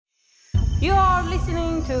You are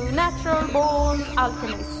listening to Natural Born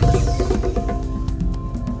Alchemist.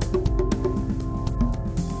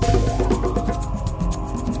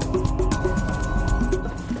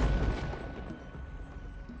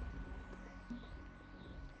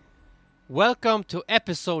 Welcome to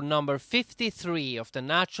episode number 53 of the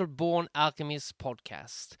Natural Born Alchemist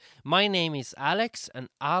podcast. My name is Alex and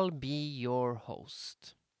I'll be your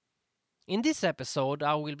host. In this episode,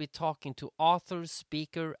 I will be talking to author,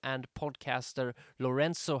 speaker, and podcaster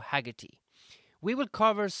Lorenzo Haggerty. We will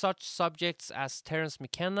cover such subjects as Terence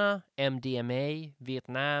McKenna, MDMA,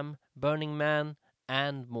 Vietnam, Burning Man,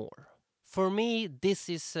 and more. For me, this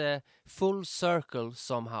is a full circle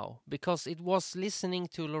somehow, because it was listening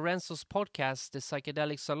to Lorenzo's podcast, The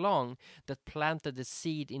Psychedelic Salon, that planted the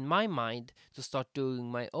seed in my mind to start doing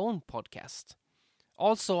my own podcast.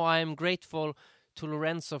 Also, I am grateful to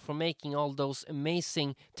Lorenzo for making all those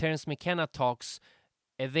amazing Terence McKenna talks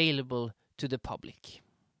available to the public.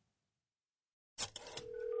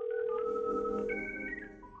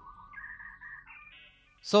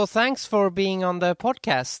 So thanks for being on the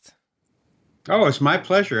podcast. Oh, it's my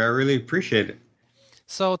pleasure. I really appreciate it.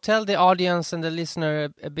 So tell the audience and the listener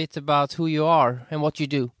a bit about who you are and what you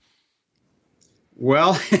do.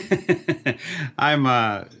 Well, I'm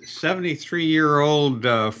a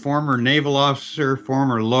 73-year-old former naval officer,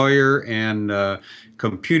 former lawyer, and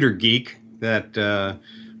computer geek that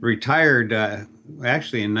retired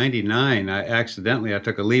actually in 99. I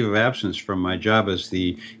took a leave of absence from my job as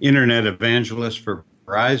the internet evangelist for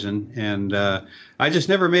Verizon, and I just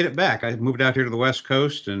never made it back. I moved out here to the West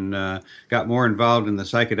Coast and got more involved in the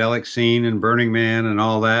psychedelic scene and Burning Man and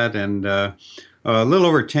all that, and a little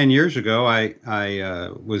over 10 years ago, I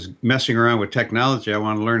was messing around with technology. I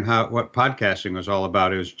wanted to learn what podcasting was all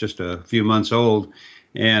about. It was just a few months old.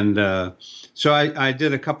 And so I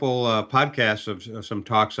did a couple podcasts of some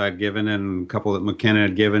talks I'd given and a couple that McKenna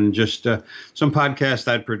had given, just some podcasts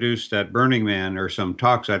I'd produced at Burning Man or some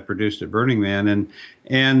talks I'd produced at Burning Man.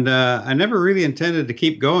 And I never really intended to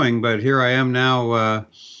keep going, but here I am now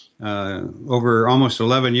over almost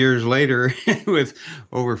 11 years later with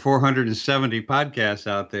over 470 podcasts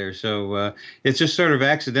out there. So it's just sort of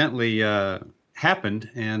accidentally happened,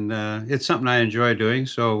 and it's something I enjoy doing.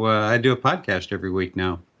 So I do a podcast every week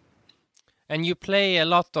now. And you play a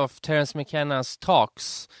lot of Terence McKenna's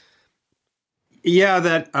talks. Yeah,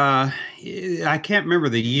 that I can't remember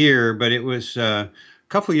the year, but it was a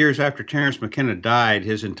couple of years after Terence McKenna died.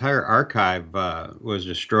 His entire archive was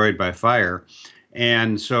destroyed by fire.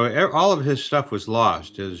 And so all of his stuff was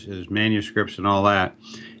lost, his manuscripts and all that.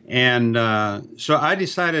 And so I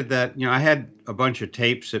decided that, I had a bunch of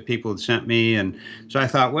tapes that people had sent me. And so I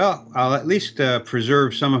thought, well, I'll at least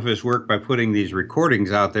preserve some of his work by putting these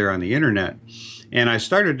recordings out there on the internet. And I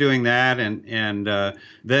started doing that. And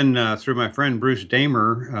then through my friend Bruce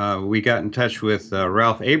Damer, we got in touch with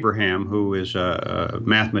Ralph Abraham, who is a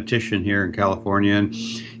mathematician here in California. And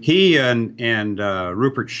he and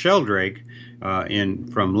Rupert Sheldrake,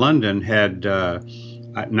 from London had,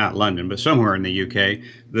 not London, but somewhere in the UK,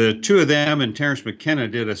 the two of them and Terence McKenna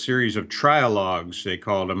did a series of trialogues, they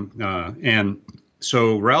called them. And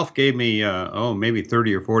so Ralph gave me, maybe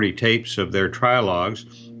 30 or 40 tapes of their trialogues,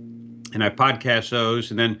 and I podcast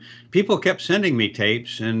those. And then people kept sending me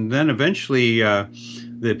tapes. And then eventually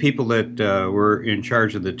the people that were in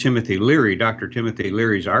charge of the Dr. Timothy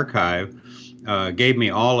Leary's archive, gave me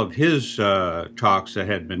all of his talks that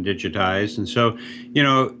had been digitized. And so,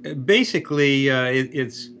 basically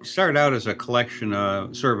it started out as a collection,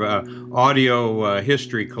 sort of a audio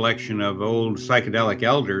history collection of old psychedelic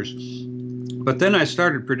elders. But then I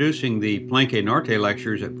started producing the Palenque Norte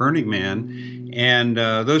lectures at Burning Man. And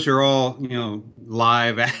those are all,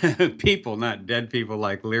 live people, not dead people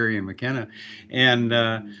like Leary and McKenna. And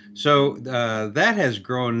so that has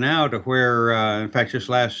grown now to where, in fact, just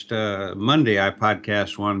last Monday, I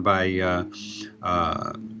podcast one by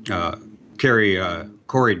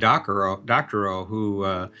Cory Doctorow,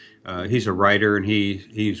 who he's a writer, and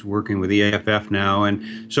he's working with EFF now.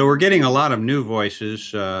 And so we're getting a lot of new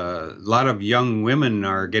voices. A lot of young women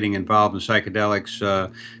are getting involved in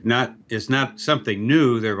psychedelics. It's not something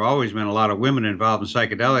new. There have always been a lot of women involved in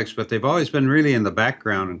psychedelics, but they've always been really in the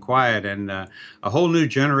background and quiet. And a whole new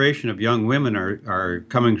generation of young women are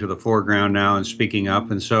coming to the foreground now and speaking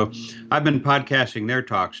up. And so I've been podcasting their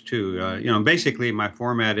talks too. Basically my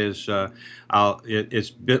format is it's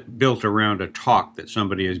built around a talk that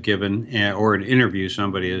somebody has given or an interview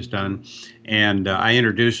somebody has done. And I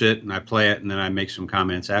introduce it and I play it, and then I make some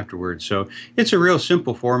comments afterwards. So it's a real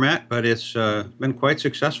simple format, but it's been quite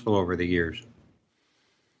successful over the years.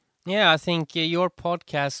 Yeah, I think your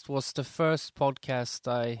podcast was the first podcast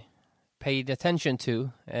I paid attention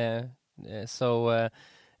to. So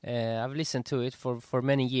I've listened to it for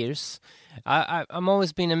many years. I'm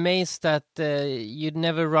always been amazed that you'd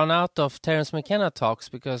never run out of Terence McKenna talks,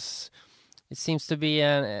 because it seems to be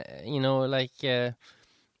a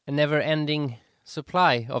never-ending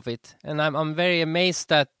supply of it. And I'm very amazed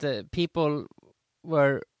that people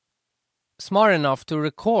were smart enough to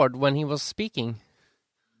record when he was speaking.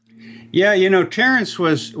 Yeah, Terence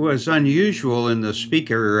was unusual in the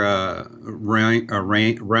speaker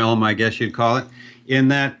realm, I guess you'd call it, in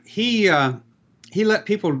that he let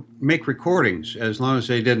people make recordings as long as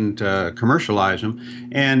they didn't commercialize them,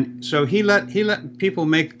 and so he let people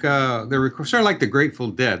make the sort of like the Grateful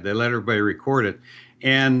Dead. They let everybody record it,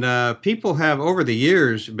 and people have over the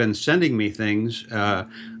years been sending me things.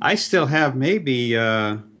 I still have maybe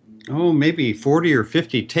 40 or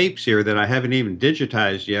 50 tapes here that I haven't even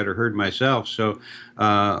digitized yet or heard myself. So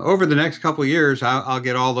over the next couple of years, I'll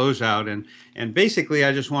get all those out. And basically,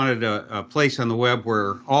 I just wanted a place on the web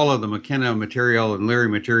where all of the McKenna material and Leary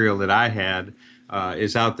material that I had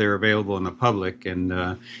is out there available in the public.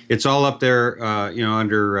 And it's all up there,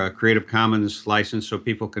 under Creative Commons license, so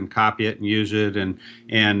people can copy it and use it.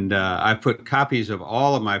 And I put copies of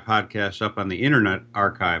all of my podcasts up on the Internet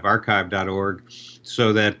Archive, archive.org,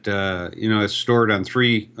 so that, it's stored on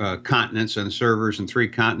 3 continents and servers in 3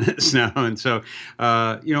 continents now. And so,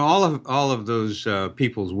 all of those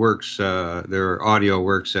people's works, their audio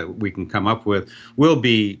works that we can come up with, will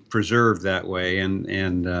be preserved that way.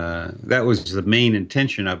 And that was the main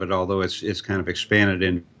intention of it, although it's kind of expanded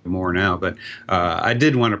into more now. But I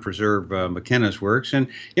did want to preserve McKenna's works. And,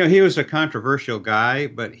 he was a controversial guy,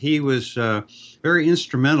 but he was very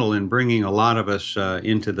instrumental in bringing a lot of us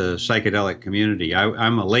into the psychedelic community.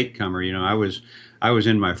 I'm a latecomer. I was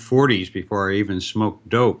in my 40s before I even smoked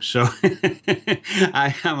dope, so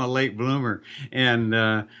I'm a late bloomer. And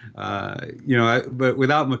but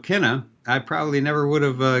without McKenna, I probably never would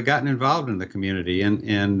have gotten involved in the community. And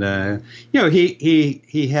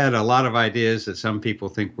he had a lot of ideas that some people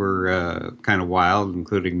think were kind of wild,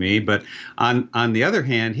 including me. But on the other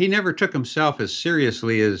hand, he never took himself as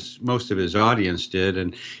seriously as most of his audience did,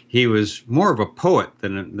 and he was more of a poet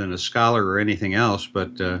than a scholar or anything else.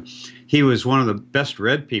 But he was one of the best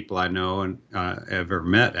read people I know and ever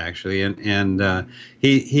met, actually. And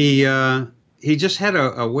he just had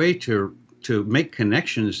a way to make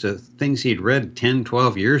connections to things he'd read 10,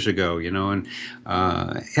 12 years ago, and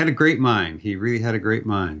had a great mind. He really had a great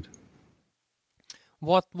mind.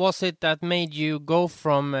 What was it that made you go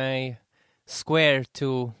from a square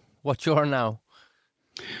to what you are now?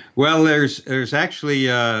 Well, there's actually,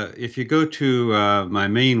 if you go to my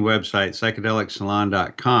main website,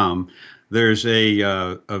 psychedelicsalon.com, there's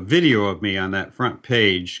a video of me on that front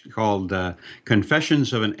page called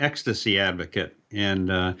Confessions of an Ecstasy Advocate. And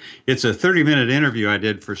it's a 30-minute interview I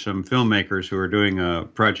did for some filmmakers who are doing a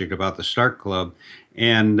project about the Start Club.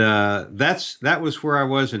 And that was where I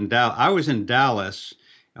was in Dallas. I was in Dallas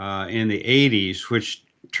in the 80s, which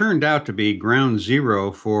turned out to be ground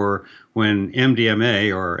zero for when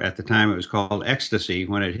MDMA, or at the time it was called ecstasy,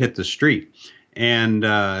 when it hit the street. And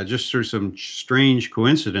just through some strange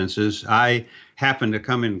coincidences, I happened to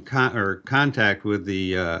come in contact with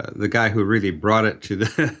the guy who really brought it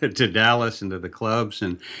to Dallas and to the clubs,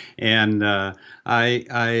 and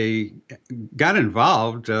I got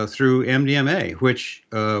involved through MDMA, which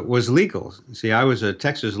was legal. See, I was a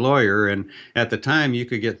Texas lawyer, and at the time you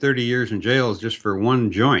could get 30 years in jail just for one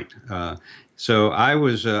joint. So I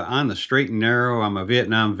was on the straight and narrow. I'm a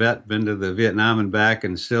Vietnam vet, been to the Vietnam and back,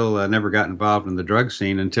 and still never got involved in the drug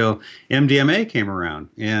scene until MDMA came around.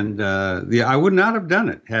 And I would not have done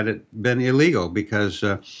it had it been illegal, because,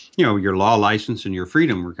 your law license and your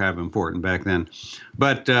freedom were kind of important back then.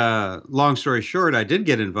 But long story short, I did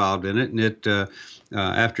get involved in it, and it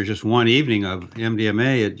after just one evening of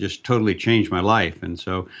MDMA, it just totally changed my life. And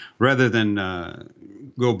so rather than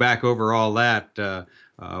go back over all that,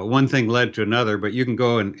 one thing led to another, but you can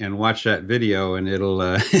go and watch that video, and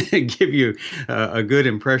it'll give you a good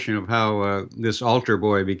impression of how this altar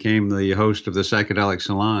boy became the host of the Psychedelic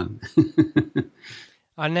Salon.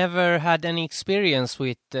 I never had any experience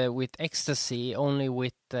with ecstasy, only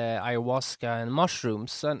with ayahuasca and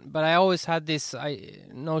mushrooms. But I always had this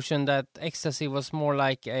notion that ecstasy was more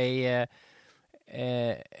like a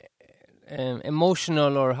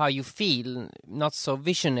emotional, or how you feel, not so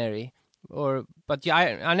visionary. But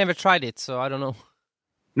I never tried it, so I don't know.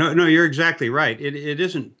 No, you're exactly right. It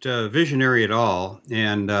isn't visionary at all,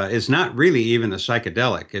 and it's not really even a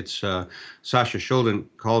psychedelic. It's Sasha Shulden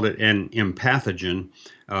called it an empathogen.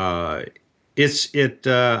 I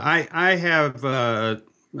have a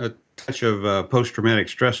touch of post-traumatic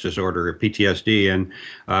stress disorder, or PTSD, and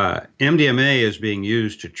MDMA is being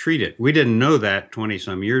used to treat it. We didn't know that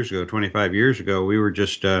 20-some years ago, 25 years ago. We were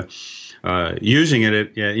just using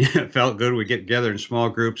it. It felt good. We get together in small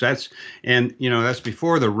groups. That's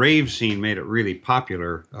before the rave scene made it really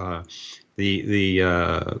popular.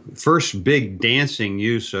 The first big dancing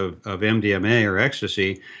use of MDMA or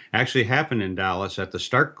ecstasy actually happened in Dallas at the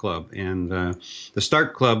Stark Club, and the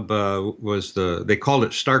Stark Club they called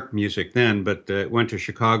it Stark Music then, but it went to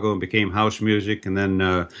Chicago and became house music, and then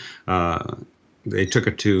they took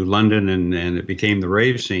it to London, and it became the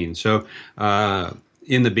rave scene. So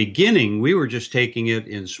in the beginning, we were just taking it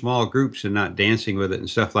in small groups and not dancing with it and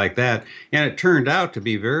stuff like that. And it turned out to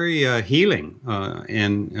be very healing.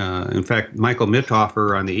 In fact, Michael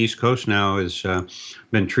Mithofer on the East Coast now has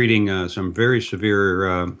been treating some very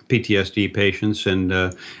severe PTSD patients and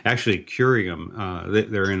actually curing them.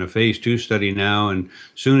 They're in a phase 2 study now, and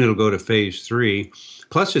soon it'll go to phase 3.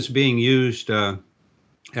 Plus, it's being used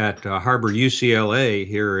at Harbor UCLA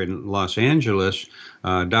here in Los Angeles.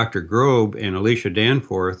 Dr. Grobe and Alicia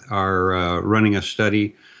Danforth are running a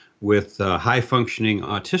study with high-functioning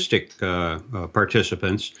autistic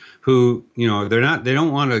participants who, they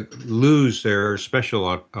don't want to lose their special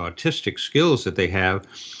autistic skills that they have,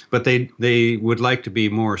 but they would like to be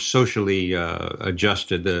more socially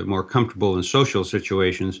adjusted, more comfortable in social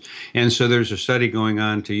situations. And so there's a study going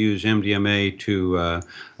on to use MDMA to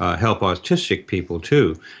help autistic people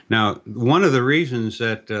too. Now, one of the reasons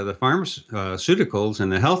that the pharmaceuticals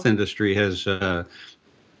and the health industry has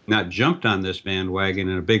not jumped on this bandwagon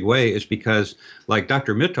in a big way is because, like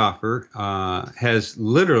Dr. Mithofer has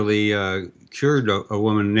literally cured a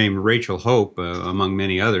woman named Rachel Hope, among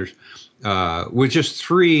many others, with just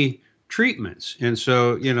 3 treatments. And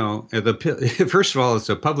so, first of all, it's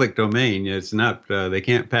a public domain. It's not, they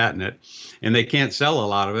can't patent it, and they can't sell a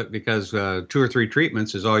lot of it because 2 or 3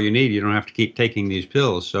 treatments is all you need. You don't have to keep taking these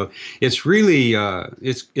pills. So it's really,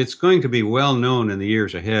 it's going to be well known in the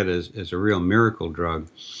years ahead as a real miracle drug.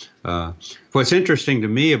 What's interesting to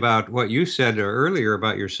me about what you said earlier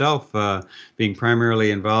about yourself being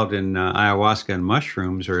primarily involved in ayahuasca and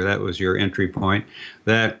mushrooms, or that was your entry point,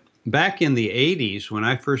 that back in the 80s, when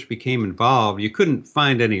I first became involved, you couldn't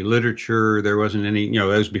find any literature. There wasn't any, that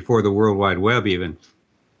was before the World Wide Web even.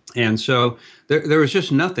 And so there was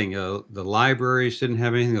just nothing. The libraries didn't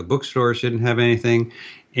have anything. The bookstores didn't have anything.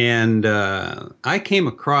 And I came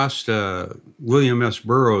across William S.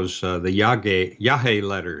 Burroughs' the Yahe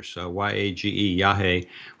letters, Y-A-G-E, Yahe,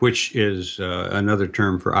 which is another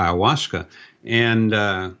term for ayahuasca. And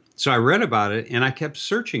so I read about it, and I kept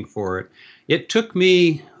searching for it. It took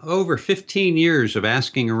me over 15 years of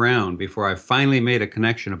asking around before I finally made a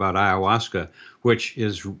connection about ayahuasca, which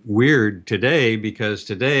is weird today because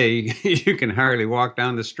today you can hardly walk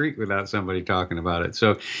down the street without somebody talking about it.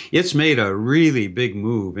 So it's made a really big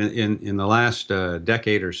move in the last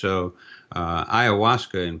decade or so.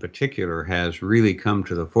 Ayahuasca in particular has really come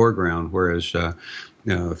to the foreground, whereas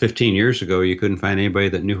 15 years ago you couldn't find anybody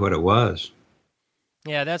that knew what it was.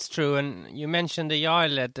 Yeah, that's true. And you mentioned the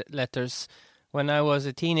Yahe letters. When I was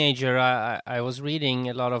a teenager, I was reading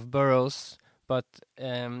a lot of Burroughs, but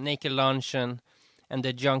Naked Lunch and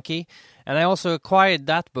The Junkie. And I also acquired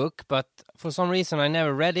that book, but for some reason I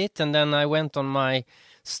never read it. And then I went on my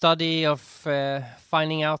study of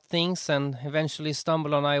finding out things and eventually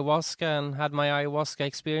stumbled on ayahuasca and had my ayahuasca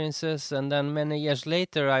experiences. And then many years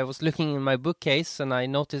later, I was looking in my bookcase and I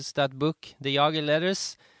noticed that book, The Yahe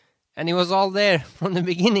Letters. And it was all there from the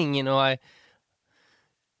beginning,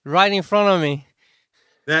 right in front of me.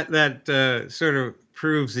 That sort of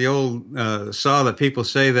proves the old saw that people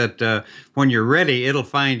say that when you're ready, it'll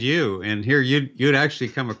find you. And here you'd actually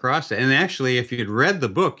come across it. And actually, if you'd read the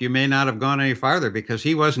book, you may not have gone any farther because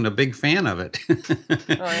he wasn't a big fan of it.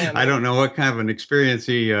 I don't know what kind of an experience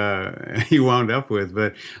he wound up with,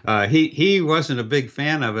 but he wasn't a big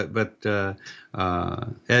fan of it. But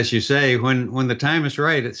as you say, when the time is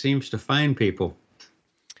right, it seems to find people.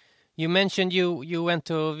 You mentioned you went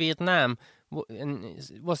to Vietnam.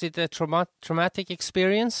 Was it a traumatic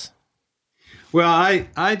experience? Well,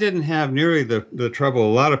 I didn't have nearly the trouble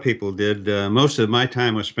a lot of people did. Most of my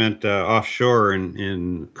time was spent offshore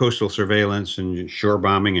in coastal surveillance and shore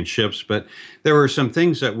bombing and ships. But there were some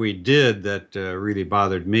things that we did that really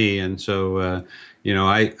bothered me. And so,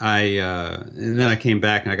 And then I came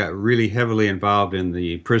back and I got really heavily involved in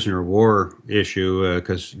the prisoner of war issue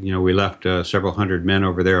because we left several hundred men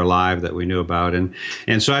over there alive that we knew about, and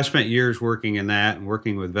so I spent years working in that and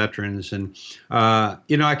working with veterans, and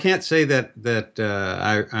I can't say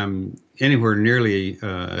that I'm anywhere nearly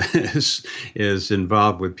as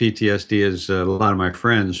involved with PTSD as a lot of my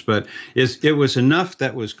friends, but it was enough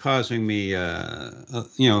that was causing me,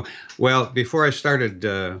 well, before I started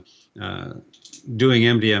doing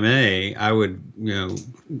MDMA, I would,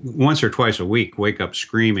 once or twice a week wake up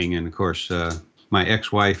screaming. And of course, my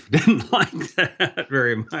ex-wife didn't like that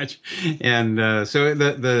very much. And so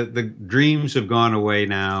the dreams have gone away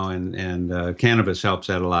now, and cannabis helps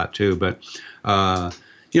that a lot too. But,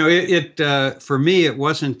 for me, it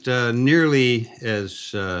wasn't nearly as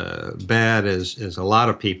bad as a lot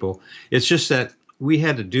of people. It's just that we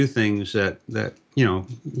had to do things that you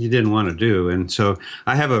didn't want to do. And so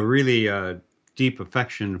I have a really deep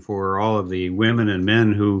affection for all of the women and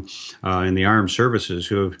men who in the armed services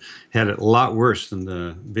who have had it a lot worse than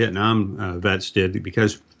the Vietnam vets did,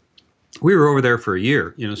 because we were over there for a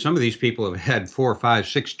year. Some of these people have had 4, 5,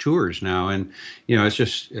 6 tours now, and it's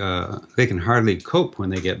just they can hardly cope when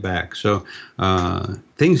they get back. So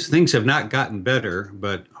things have not gotten better,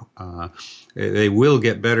 but they will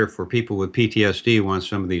get better for people with PTSD once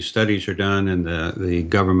some of these studies are done and the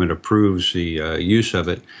government approves the use of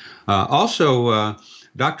it. Also,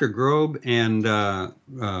 Dr. Grobe and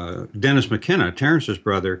Dennis McKenna, Terrence's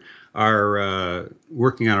brother, are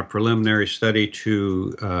working on a preliminary study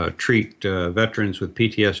to treat veterans with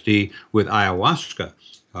PTSD with ayahuasca,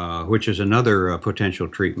 which is another potential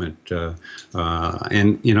treatment.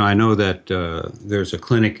 And I know that there's a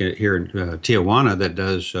clinic here in Tijuana that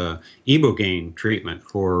does ibogaine treatment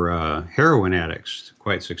for heroin addicts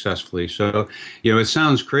quite successfully. So, it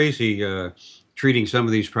sounds crazy treating some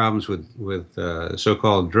of these problems with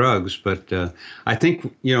so-called drugs, but I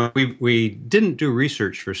think we didn't do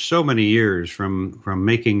research for so many years from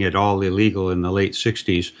making it all illegal in the late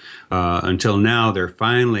 60s until now. They're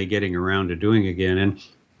finally getting around to doing it again, and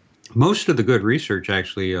most of the good research,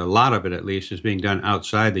 actually, a lot of it at least, is being done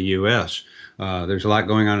outside the U.S. There's a lot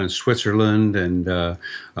going on in Switzerland, and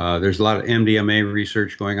there's a lot of MDMA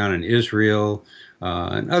research going on in Israel,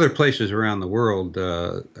 and other places around the world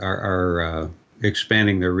are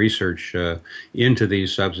expanding their research into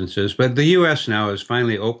these substances. But the U.S. now is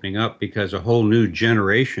finally opening up because a whole new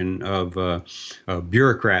generation of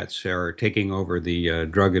bureaucrats are taking over the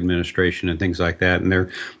drug administration and things like that, and they're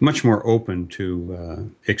much more open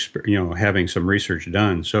to having some research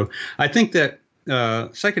done. So I think that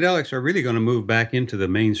psychedelics are really going to move back into the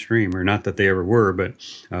mainstream, or not that they ever were, but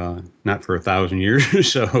not for 1,000 years or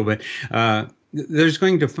so. But there's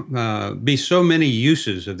going to be so many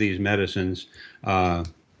uses of these medicines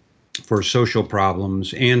for social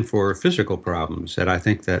problems and for physical problems that I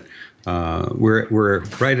think that we're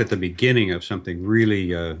right at the beginning of something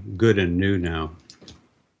really good and new now.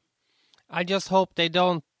 I just hope they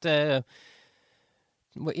don't, with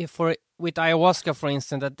ayahuasca, for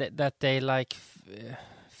instance, that they like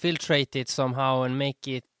filtrate it somehow and make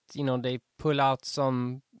it, they pull out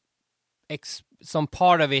some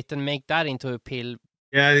part of it and make that into a pill.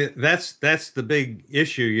 Yeah, that's the big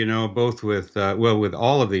issue, both with with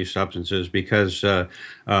all of these substances, because the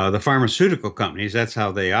pharmaceutical companies, that's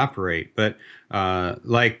how they operate. But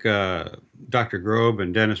like Dr. Grobe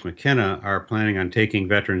and Dennis McKenna are planning on taking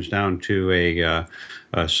veterans down to a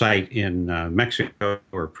site in Mexico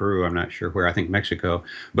or Peru, I'm not sure where, I think Mexico.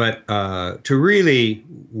 But to really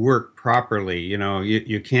work properly,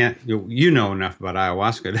 you can't, enough about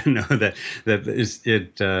ayahuasca to know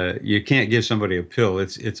that you can't give somebody a pill.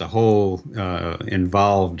 It's a whole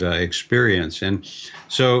involved experience. And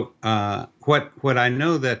so what I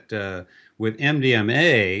know that with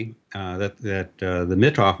MDMA, that the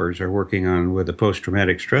Mithoffers are working on with the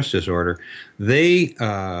post-traumatic stress disorder, they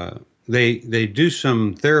do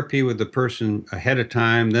some therapy with the person ahead of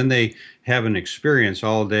time. Then they have an experience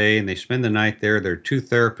all day, and they spend the night there. There are 2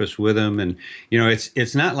 therapists with them, and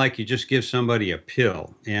it's not like you just give somebody a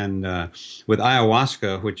pill. And with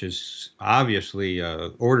ayahuasca, which is obviously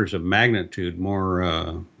orders of magnitude more,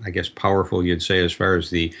 I guess, powerful, you'd say, as far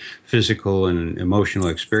as the physical and emotional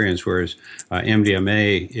experience, whereas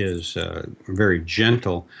MDMA is very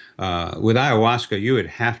gentle. With ayahuasca, you would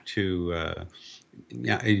have to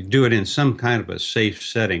yeah, you do it in some kind of a safe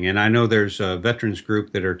setting. And I know there's a veterans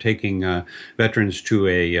group that are taking veterans to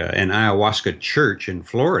an ayahuasca church in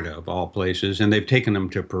Florida, of all places, and they've taken them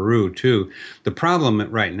to Peru too. The problem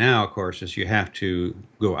right now, of course, is you have to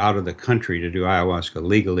go out of the country to do ayahuasca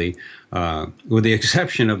legally, with the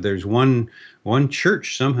exception of there's one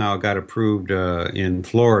church somehow got approved in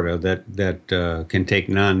Florida that can take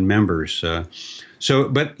non-members.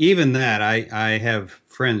 But even that, I have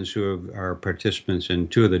friends who are participants in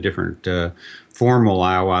two of the different formal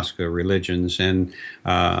ayahuasca religions, and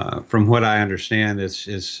from what I understand,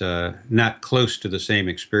 it's not close to the same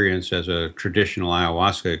experience as a traditional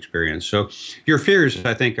ayahuasca experience. So your fears,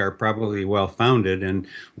 I think, are probably well founded, and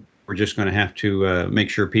we're just going to have to make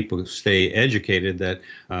sure people stay educated that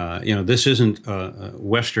this isn't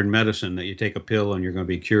Western medicine that you take a pill and you're going to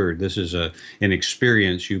be cured. This is an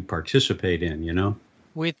experience you participate in.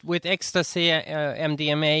 With ecstasy,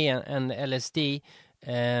 MDMA, and LSD,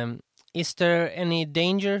 is there any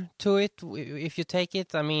danger to it if you take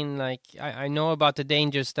it? I mean, like I know about the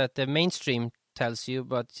dangers that the mainstream tells you,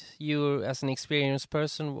 but you, as an experienced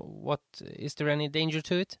person, is there any danger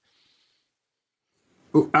to it?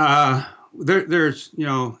 There's,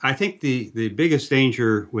 I think the biggest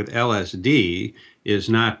danger with LSD is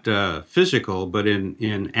not physical, but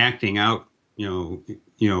in acting out,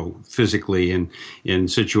 physically in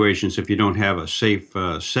situations if you don't have a safe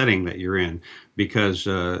setting that you're in. Because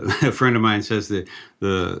a friend of mine says that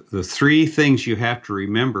the three things you have to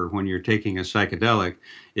remember when you're taking a psychedelic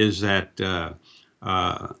is that,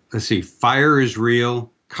 fire is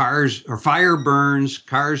real. Fire burns,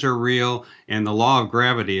 cars are real, and the law of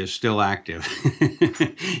gravity is still active.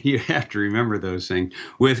 You have to remember those things.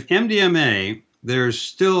 With MDMA, there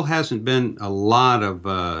still hasn't been a lot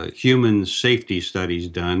of human safety studies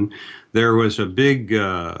done. There was a big,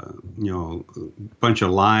 bunch of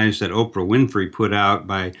lies that Oprah Winfrey put out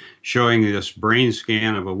by showing this brain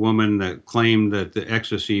scan of a woman that claimed that the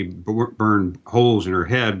ecstasy burned holes in her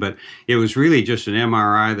head, but it was really just an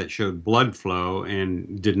MRI that showed blood flow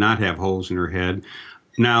and did not have holes in her head.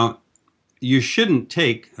 Now, you shouldn't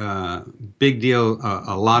take a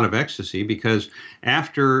lot of ecstasy, because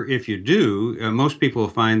if you do, most people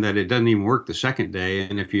find that it doesn't even work the second day.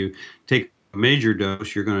 And if you take a major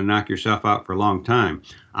dose, you're going to knock yourself out for a long time.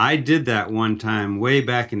 I did that one time way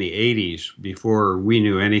back in the 80s before we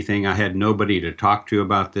knew anything. I had nobody to talk to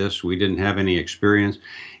about this. We didn't have any experience.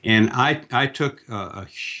 And I took a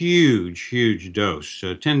huge dose,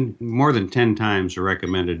 more than 10 times the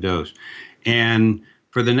recommended dose. And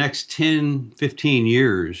for the next 10, 15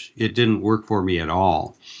 years, it didn't work for me at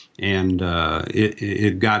all. And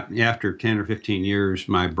it got, after 10 or 15 years,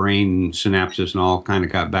 my brain synapses and all kind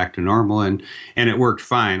of got back to normal, and it worked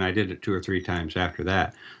fine. I did it 2 or 3 times after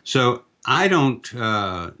that. So I don't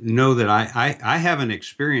know that I haven't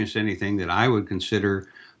experienced anything that I would consider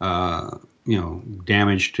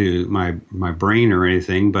damage to my brain or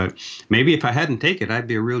anything. But maybe if I hadn't taken it, I'd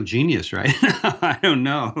be a real genius, right? I don't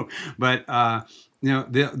know. But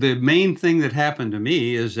the main thing that happened to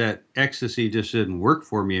me is that ecstasy just didn't work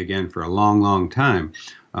for me again for a long time.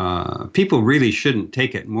 People really shouldn't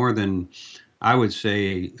take it more than, I would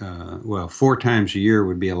say, 4 times a year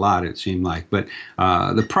would be a lot, it seemed like. But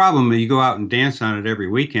the problem is you go out and dance on it every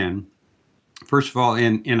weekend. First of all,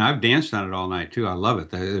 and I've danced on it all night too. I love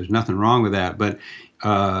it. There's nothing wrong with that. But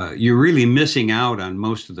you're really missing out on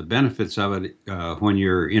most of the benefits of it when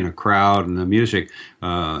you're in a crowd and the music.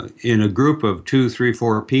 In a group of 2, 3,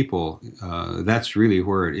 4 people, that's really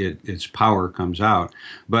where its power comes out.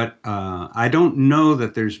 But I don't know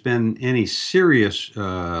that there's been any serious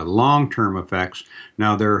long-term effects.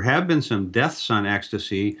 Now, there have been some deaths on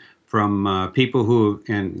ecstasy from people who,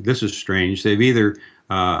 and this is strange, they've either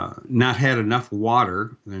not had enough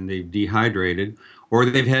water and they've dehydrated, or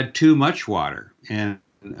they've had too much water. And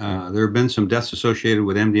there have been some deaths associated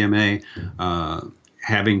with MDMA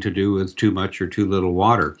having to do with too much or too little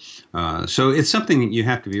water. So it's something that you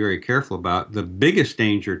have to be very careful about. The biggest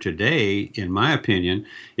danger today, in my opinion,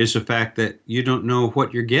 is the fact that you don't know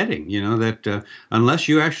what you're getting. That unless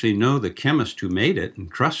you actually know the chemist who made it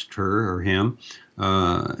and trust her or him,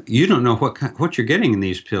 you don't know what you're getting in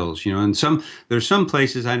these pills, and there's some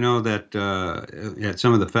places I know that at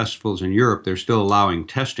some of the festivals in Europe, they're still allowing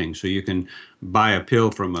testing. So you can buy a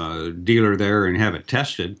pill from a dealer there and have it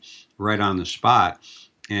tested right on the spot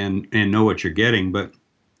and know what you're getting. But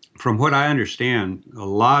from what I understand, a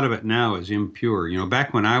lot of it now is impure.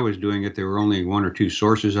 Back when I was doing it, there were only 1 or 2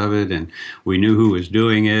 sources of it, and we knew who was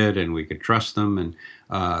doing it and we could trust them.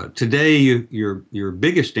 And today, your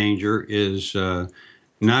biggest danger is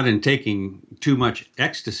not in taking too much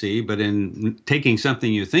ecstasy, but in taking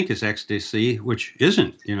something you think is ecstasy, which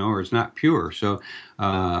isn't, or is not pure. So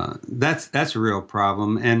that's a real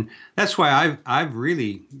problem, and that's why I've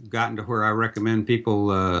really gotten to where I recommend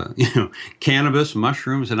people, cannabis,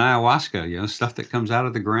 mushrooms, and ayahuasca, stuff that comes out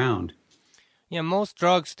of the ground. Yeah, most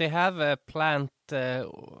drugs, they have a plant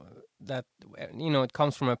that, it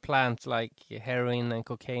comes from a plant, like heroin and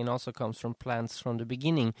cocaine also comes from plants from the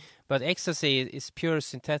beginning. But ecstasy is pure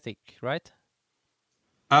synthetic, right?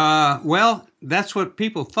 Well, that's what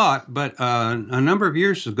people thought. But a number of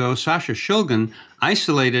years ago, Sasha Shulgin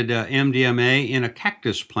isolated MDMA in a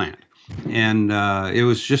cactus plant. And it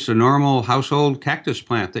was just a normal household cactus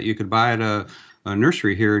plant that you could buy at a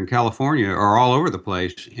nursery here in California or all over the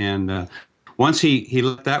place. And once he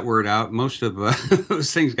let that word out, most of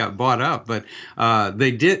those things got bought up. But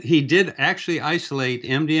he did actually isolate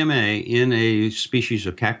MDMA in a species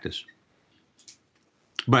of cactus.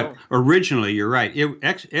 But originally, you're right.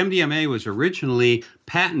 MDMA was originally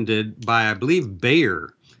patented by, I believe,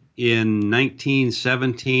 Bayer in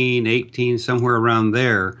 1917, 18, somewhere around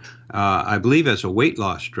there. I believe as a weight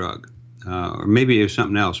loss drug. Or maybe it was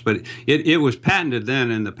something else, but it was patented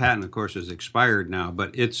then, and the patent, of course, is expired now.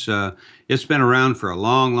 But it's been around for a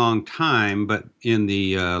long, long time. But in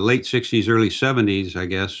the late 60s, early 70s, I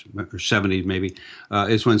guess, or 70s maybe,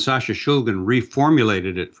 is when Sasha Shulgin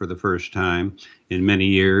reformulated it for the first time in many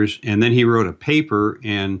years. And then he wrote a paper,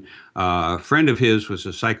 and a friend of his was a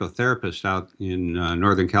psychotherapist out in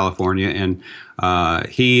Northern California, and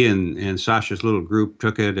he and Sasha's little group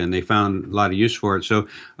took it, and they found a lot of use for it. So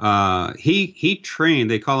he trained.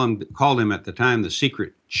 They called him at the time the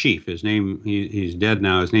Secret Chief. His name, he's dead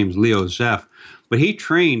now. His name's Leo Zeff. But he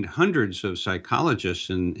trained hundreds of psychologists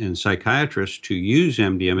and psychiatrists to use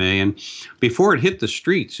MDMA. And before it hit the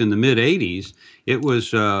streets in the mid-'80s, it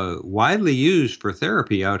was widely used for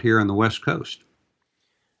therapy out here on the West Coast.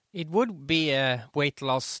 It would be a weight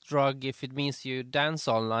loss drug if it means you dance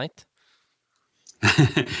all night.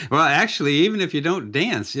 Well, actually, even if you don't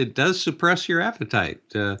dance, it does suppress your appetite.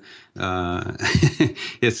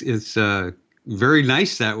 It's very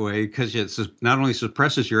nice that way, because it not only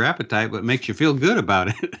suppresses your appetite but makes you feel good about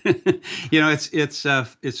it.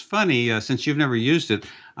 It's funny, since you've never used it.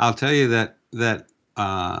 I'll tell you that it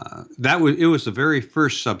was the very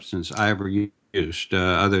first substance I ever used,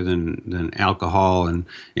 other than alcohol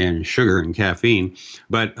and sugar and caffeine.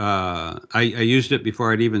 But I used it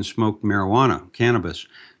before I'd even smoked marijuana, cannabis.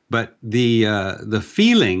 But the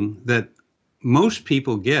feeling that most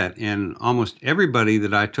people get, and almost everybody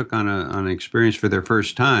that I took on an experience for their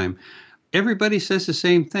first time, everybody says the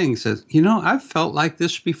same thing. Says, I've felt like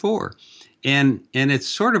this before, and it's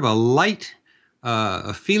sort of a light,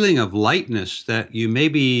 a feeling of lightness that you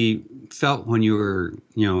maybe felt when you were,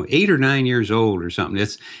 8 or 9 years old or something.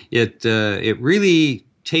 It really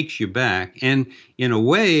takes you back, and in a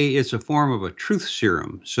way, it's a form of a truth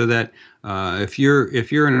serum. So that if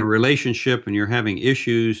you're in a relationship and you're having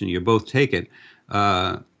issues and you both take it,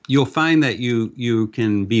 you'll find that you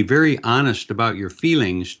can be very honest about your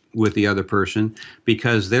feelings with the other person,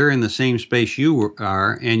 because they're in the same space you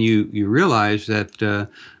are, and you realize that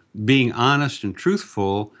being honest and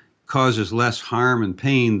truthful causes less harm and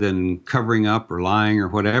pain than covering up or lying or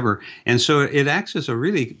whatever. And so it acts as a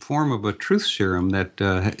really form of a truth serum that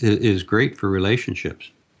is great for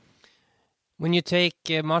relationships. When you take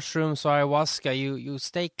mushrooms or ayahuasca, you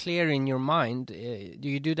stay clear in your mind. Do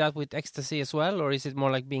you do that with ecstasy as well, or is it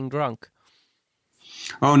more like being drunk?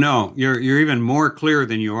 Oh no, you're even more clear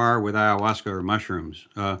than you are with ayahuasca or mushrooms.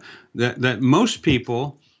 That most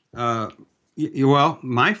people. Well,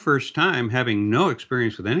 my first time having no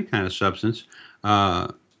experience with any kind of substance,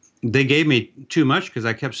 they gave me too much because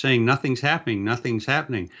I kept saying, nothing's happening, nothing's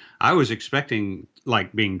happening. I was expecting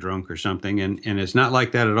like being drunk or something, and it's not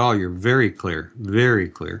like that at all. You're very clear, very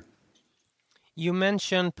clear. You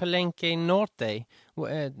mentioned Palenque Norte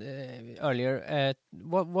earlier.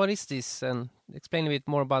 What is this? And explain a bit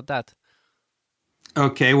more about that.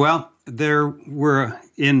 Okay, well, there were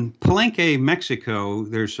in Palenque, Mexico,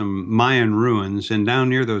 there's some Mayan ruins, and down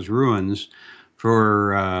near those ruins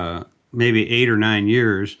for maybe 8 or 9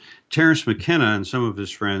 years, Terence McKenna and some of his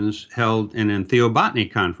friends held an ethnobotany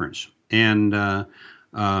conference. And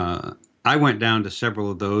I went down to several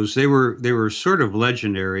of those. They were sort of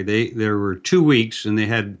legendary. There were 2 weeks, and they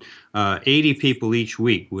had 80 people each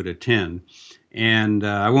week would attend. And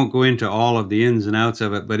I won't go into all of the ins and outs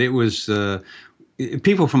of it, but it was...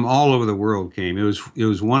 people from all over the world came. It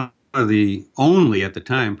was one of the only, at the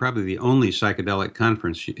time, probably the only psychedelic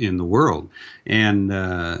conference in the world. And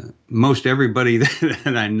most everybody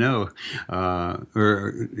that I know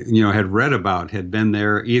or had read about had been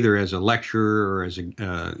there either as a lecturer or as a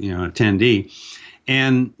attendee.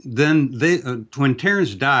 And then when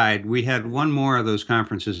Terence died, we had one more of those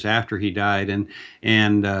conferences after he died, and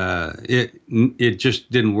it just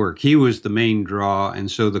didn't work. He was the main draw, and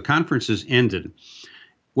so the conferences ended.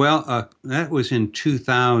 Well, that was in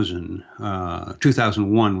 2000.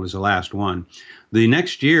 2001 was the last one. The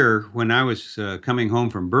next year, when I was coming home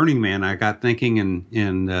from Burning Man, I got thinking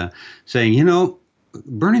and saying,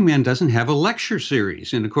 Burning Man doesn't have a lecture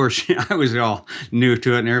series. And of course, I was all new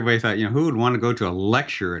to it, and everybody thought, who would want to go to a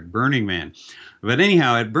lecture at Burning Man? But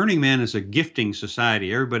anyhow, at Burning Man is a gifting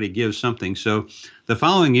society. Everybody gives something. So the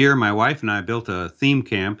following year, my wife and I built a theme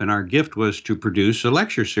camp, and our gift was to produce a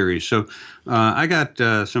lecture series. So I got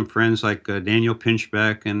some friends like Daniel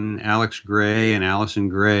Pinchbeck and Alex Gray and Allison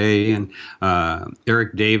Gray and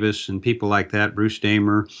Eric Davis and people like that, Bruce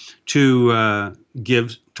Damer, to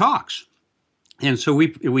give talks. And so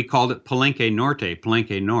we called it Palenque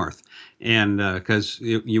North. And because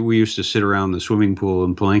we used to sit around the swimming pool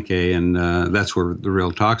in Palenque, and that's where the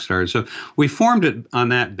real talk started. So we formed it on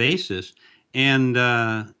that basis, and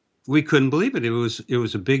we couldn't believe it. It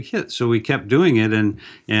was a big hit. So we kept doing it. And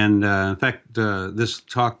in fact, this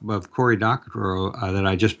talk of Cory Doctorow that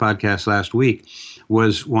I just podcast last week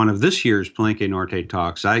was one of this year's Palenque Norte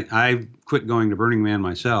talks. I quit going to Burning Man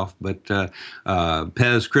myself, but Chris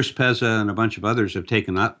Pezza and a bunch of others have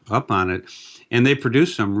taken up on it, and they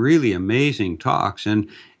produced some really amazing talks, and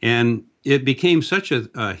it became such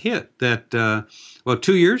a hit that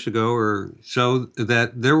 2 years ago or so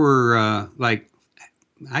that there were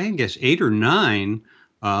I guess 8 or 9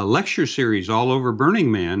 lecture series all over Burning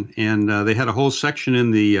Man, and they had a whole section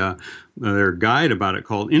in their guide about it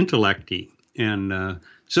called Intellecti. And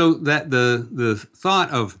so that the thought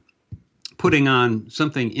of putting on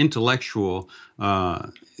something intellectual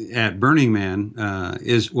at Burning Man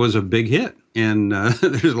was a big hit, and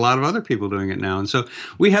there's a lot of other people doing it now. And so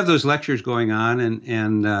we have those lectures going on,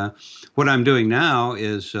 and what I'm doing now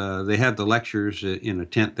is they have the lectures in a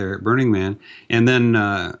tent there at Burning Man, and then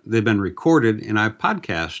they've been recorded, and I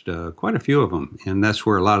podcast quite a few of them, and that's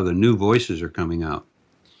where a lot of the new voices are coming out.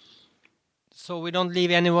 So we don't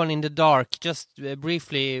leave anyone in the dark. Just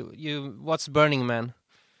briefly, what's Burning Man?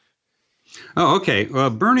 Oh, okay.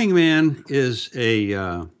 Burning Man is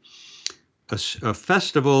a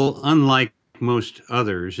festival unlike most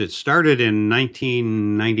others. It started in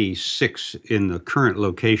 1996 in the current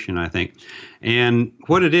location, I think. And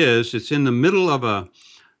what it is, it's in the middle of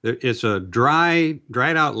it's a dried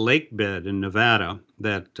out lake bed in Nevada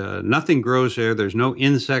that nothing grows there. There's no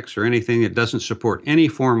insects or anything. It doesn't support any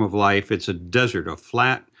form of life. It's a desert, a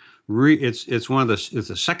flat. It's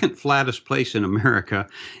the second flattest place in America,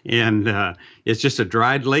 and it's just a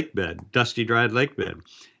dried lake bed, dusty dried lake bed.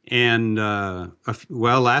 And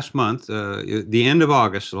last month, the end of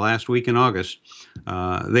August, the last week in August,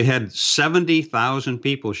 they had 70,000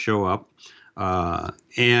 people show up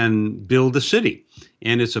and build the city.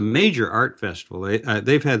 And it's a major art festival.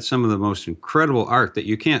 They've had some of the most incredible art that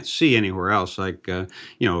you can't see anywhere else, like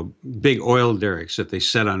big oil derricks that they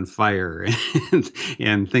set on fire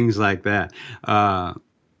and things like that.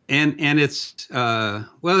 And it's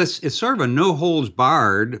it's sort of a no holds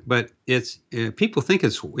barred, but it's people think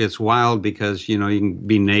it's wild because you can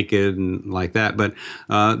be naked and like that, but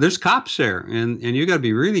there's cops there, and you got to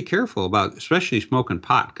be really careful about especially smoking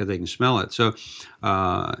pot because they can smell it. So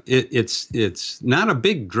it's not a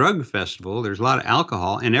big drug festival. There's a lot of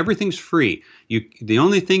alcohol and everything's free. The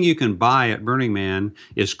only thing you can buy at Burning Man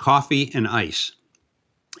is coffee and ice.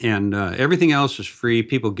 And everything else is free.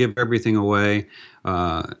 People give everything away.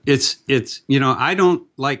 I don't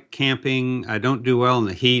like camping. I don't do well in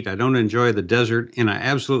the heat. I don't enjoy the desert, and I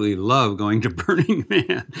absolutely love going to Burning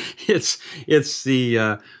Man. It's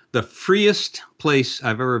the freest place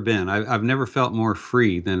I've ever been. I've never felt more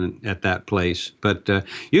free than at that place. But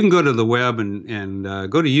you can go to the web and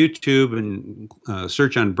go to YouTube and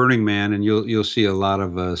search on Burning Man, and you'll see a lot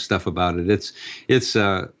of stuff about it.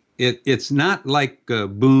 It's not like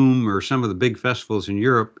Boom or some of the big festivals in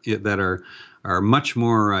Europe that are much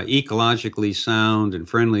more ecologically sound and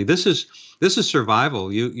friendly. This is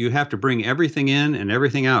survival. You have to bring everything in and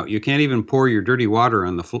everything out. You can't even pour your dirty water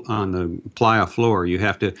on the playa floor. You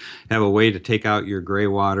have to have a way to take out your gray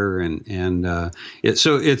water,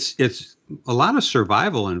 so it's a lot of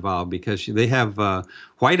survival involved because they have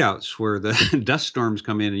whiteouts where the dust storms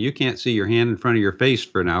come in and you can't see your hand in front of your face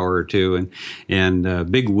for an hour or two,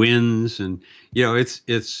 and big winds, and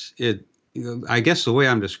I guess the way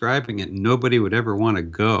I'm describing it, nobody would ever want to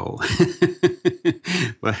go,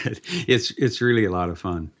 but it's really a lot of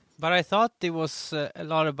fun. But I thought it was a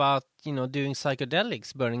lot about, doing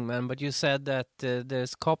psychedelics, Burning Man. But you said that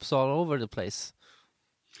there's cops all over the place.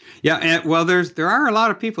 Yeah, and well, there are a lot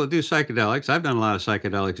of people that do psychedelics. I've done a lot of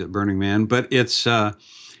psychedelics at Burning Man, but it's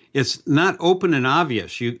not open and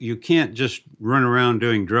obvious. You can't just run around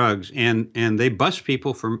doing drugs, and they bust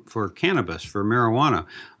people for cannabis, for marijuana.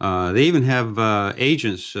 They even have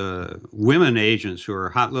agents, women agents who are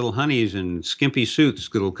hot little honeys in skimpy suits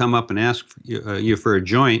that'll come up and ask you for a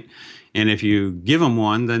joint. And if you give them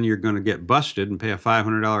one, then you're going to get busted and pay a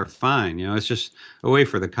 $500 fine. It's just a way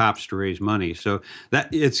for the cops to raise money. So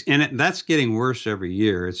that's getting worse every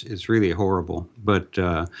year. It's really horrible. But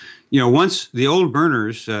once the old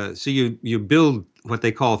burners, you build what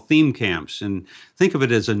they call theme camps, and think of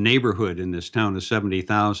it as a neighborhood in this town of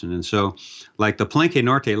 70,000. And so, like the Palenque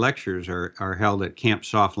Norte lectures are held at Camp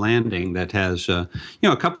Soft Landing, that has a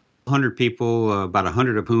couple 100 people, about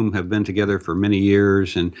 100 of whom have been together for many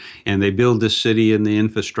years, and they build this city and the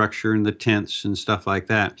infrastructure and the tents and stuff like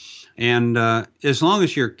that. And as long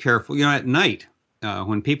as you're careful, at night,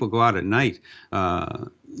 when people go out at night,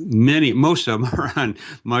 most of them are on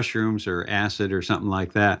mushrooms or acid or something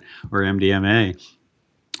like that, or MDMA.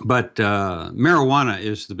 But marijuana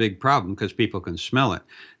is the big problem because people can smell it.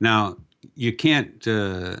 Now, you can't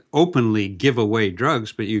openly give away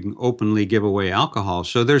drugs, but you can openly give away alcohol.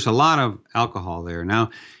 So there's a lot of alcohol there.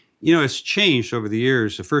 Now, it's changed over the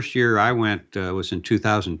years. The first year I went was in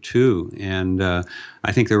 2002, and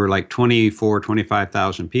I think there were like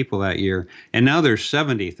 25,000 people that year, and now there's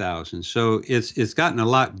 70,000. So it's gotten a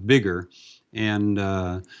lot bigger, and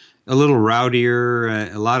a little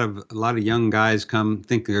rowdier. A lot of young guys come,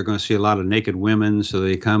 think they're going to see a lot of naked women, so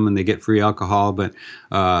they come and they get free alcohol. But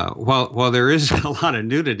while there is a lot of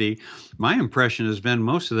nudity, my impression has been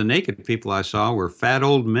most of the naked people I saw were fat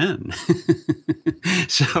old men.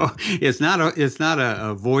 So it's not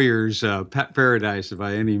a voyeur's paradise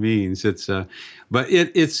by any means. But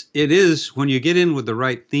it is, when you get in with the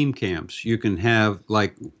right theme camps, you can have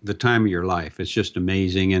like the time of your life. It's just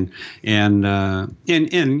amazing, and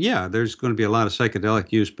yeah, there's going to be a lot of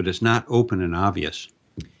psychedelic use, but it's not open and obvious.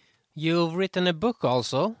 You've written a book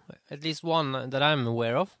also, at least one that I'm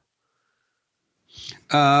aware of.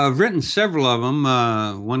 I've written several of them,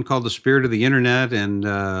 one called The Spirit of the Internet, and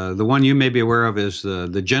the one you may be aware of is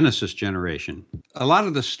the Genesis Generation. A lot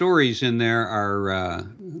of the stories in there are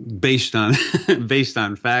based on based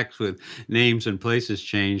on facts with names and places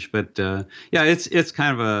changed, but yeah, it's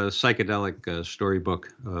kind of a psychedelic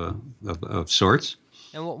storybook of sorts.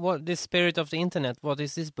 And what the Spirit of the Internet, what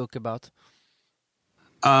is this book about?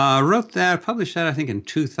 Published that I think in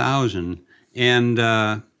 2000, and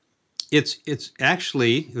it's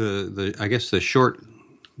actually I guess the short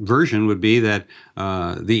version would be that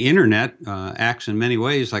the internet acts in many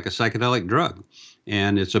ways like a psychedelic drug,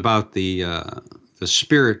 and it's about the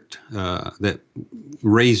spirit that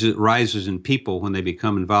rises in people when they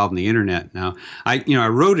become involved in the internet. Now, I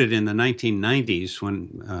wrote it in the 1990s when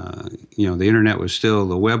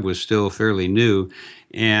the web was still fairly new.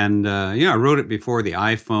 And, I wrote it before the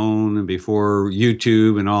iPhone and before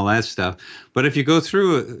YouTube and all that stuff. But if you go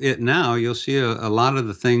through it now, you'll see a lot of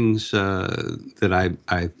the things that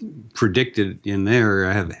I predicted in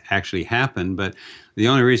there have actually happened. But the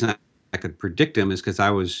only reason I could predict them is because I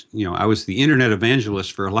was the internet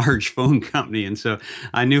evangelist for a large phone company. And so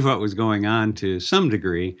I knew what was going on to some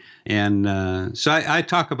degree. And so I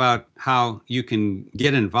talk about how you can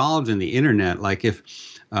get involved in the internet. Like if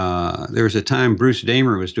there was a time Bruce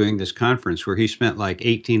Damer was doing this conference where he spent like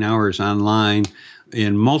 18 hours online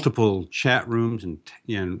in multiple chat rooms and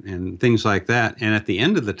things like that. And at the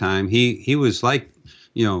end of the time, he was like,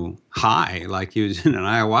 high, like he was in an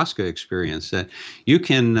ayahuasca experience. That you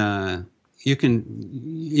can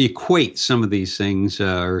equate some of these things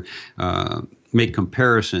or make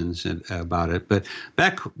comparisons about it. But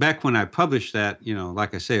back when I published that,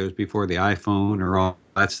 like I say, it was before the iPhone or all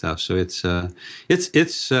that stuff. So it's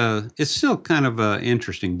still kind of an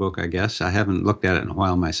interesting book, I guess. I haven't looked at it in a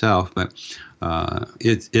while myself, but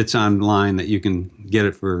it's online that you can get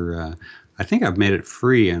it for. I think I've made it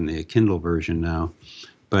free in the Kindle version now.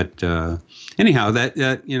 But anyhow,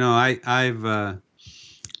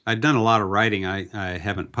 I've done a lot of writing. I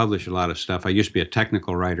haven't published a lot of stuff. I used to be a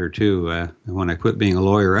technical writer too. When I quit being a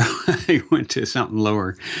lawyer, I went to something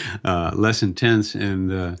lower, less intense,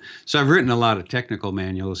 and so I've written a lot of technical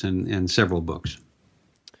manuals and several books.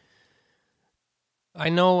 I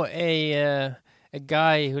know a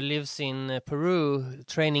guy who lives in Peru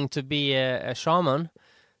training to be a shaman,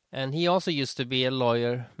 And he also used to be a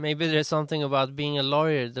lawyer. Maybe there's something about being a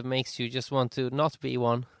lawyer that makes you just want to not be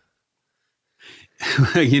one.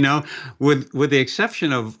 You know, with the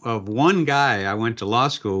exception of one guy I went to law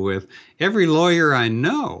school with, every lawyer I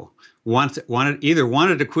know wanted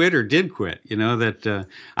to quit or did quit. You know, that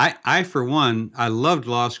I for one, I loved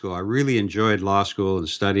law school. I really enjoyed law school and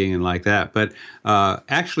studying and like that. But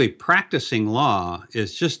actually practicing law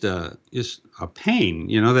is just a pain.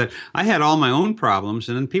 You know, that I had all my own problems,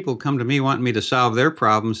 and then people come to me wanting me to solve their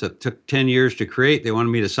problems that took 10 years to create. They wanted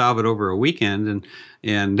me to solve it over a weekend, and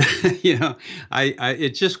you know, I it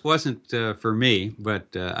just wasn't for me. But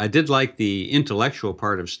I did like the intellectual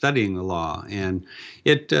part of studying the law, and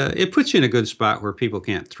it puts you in a good spot where people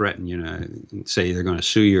can't threaten you, say they're going to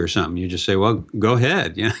sue you or something. You just say, well, go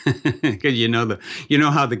ahead, yeah, because you know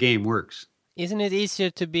how the game works. Isn't it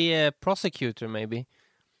easier to be a prosecutor, maybe?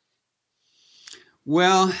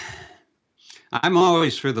 Well, I'm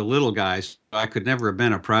always for the little guys. I could never have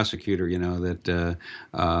been a prosecutor, you know, that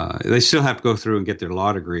they still have to go through and get their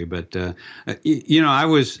law degree. But, you know, I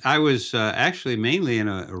was actually mainly in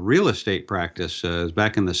a real estate practice. It was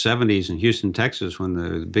back in the 70s in Houston, Texas, when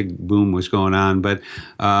the big boom was going on. But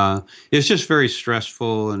it's just very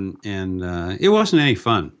stressful, and it wasn't any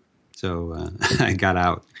fun. So I got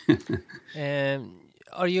out.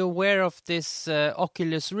 Are you aware of this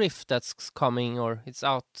Oculus Rift that's coming, or it's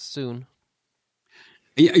out soon?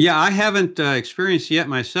 Yeah, I haven't experienced it yet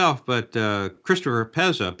myself, but Christopher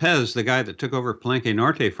Pez, the guy that took over Palenque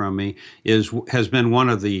Norte from me, has been one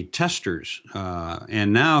of the testers,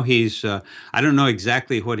 and now he's I don't know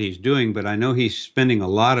exactly what he's doing, but I know he's spending a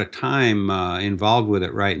lot of time involved with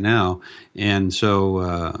it right now, and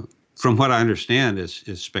so. From what I understand, is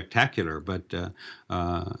spectacular. But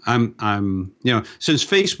I'm you know, since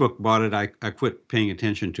Facebook bought it, I quit paying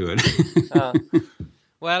attention to it.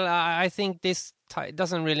 Well, I think this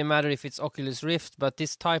doesn't really matter if it's Oculus Rift, but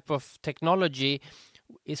this type of technology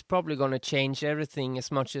is probably going to change everything as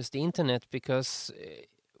much as the internet, because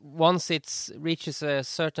once it reaches a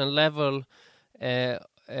certain level,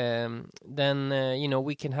 then you know,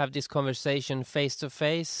 we can have this conversation face to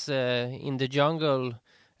face in the jungle.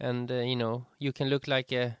 And, you know, you can look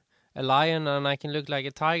like a lion and I can look like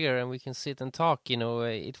a tiger, and we can sit and talk. You know,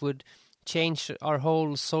 it would change our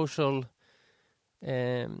whole social,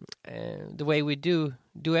 the way we do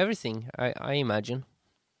everything, I imagine.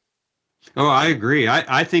 Oh, I agree.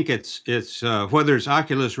 I think it's whether it's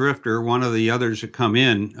Oculus Rift or one of the others that come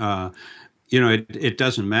in, you know, it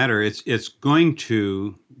doesn't matter. It's going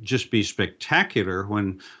to just be spectacular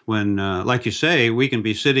when like you say, we can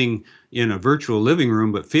be sitting in a virtual living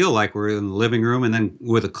room but feel like we're in the living room, and then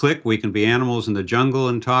with a click we can be animals in the jungle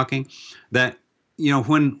and talking. That, you know,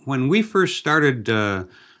 when we first started,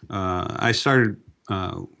 I started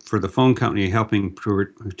for the phone company helping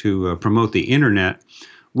to promote the internet.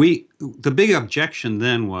 The big objection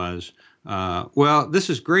then was, well, this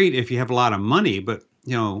is great if you have a lot of money, but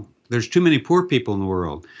you know, there's too many poor people in the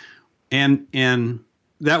world, and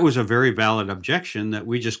that was a very valid objection that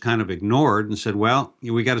we just kind of ignored and said, well,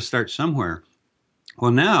 we got to start somewhere.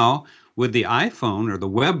 Well, now with the iPhone, or the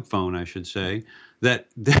web phone, I should say, that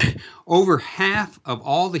over half of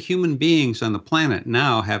all the human beings on the planet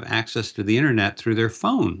now have access to the internet through their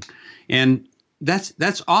phone. And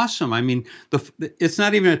that's awesome. I mean, it's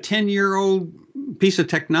not even a 10-year-old piece of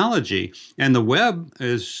technology. And the web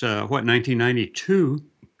is, 1992?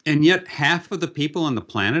 And yet half of the people on the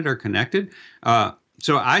planet are connected.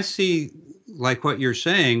 So I see, like what you're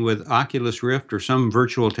saying with Oculus Rift or some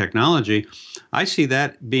virtual technology, I see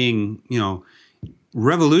that being, you know,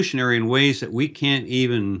 revolutionary in ways that we can't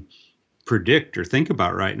even predict or think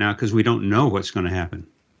about right now, because we don't know what's going to happen.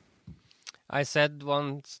 I said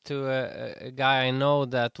once to a guy I know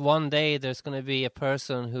that one day there's going to be a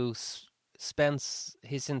person who spends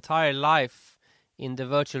his entire life in the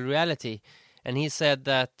virtual reality. And he said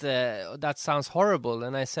that that sounds horrible,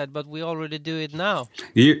 and I said, "But we already do it now."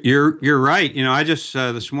 You're right. You know, I just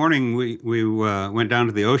this morning we went down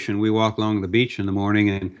to the ocean. We walk along the beach in the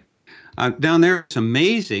morning, and down there it's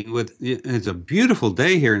amazing. It's a beautiful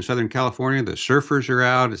day here in Southern California. The surfers are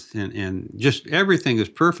out, and just everything is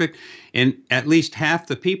perfect. And at least half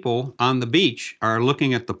the people on the beach are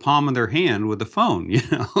looking at the palm of their hand with the phone. You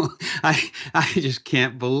know, I just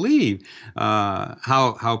can't believe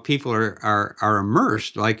how people are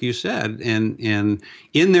immersed, like you said, and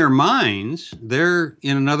in their minds they're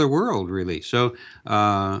in another world, really. So.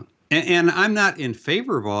 And I'm not in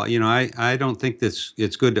favor of all, you know, I don't think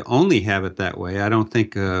it's good to only have it that way. I don't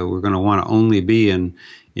think we're going to want to only be in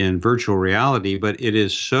virtual reality, but it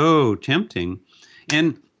is so tempting.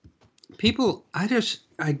 And people, I guess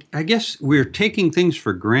we're taking things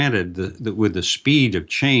for granted with the speed of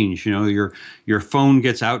change. You know, your phone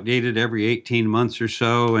gets outdated every 18 months or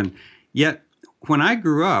so. And yet, when I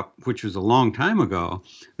grew up, which was a long time ago,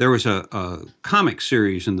 there was a comic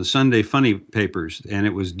series in the Sunday Funny papers, and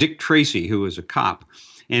it was Dick Tracy, who was a cop.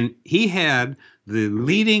 And he had the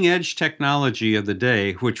leading edge technology of the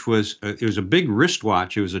day, which was it was a big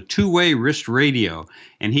wristwatch. It was a two-way wrist radio,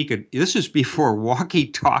 and this is before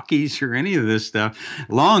walkie-talkies or any of this stuff,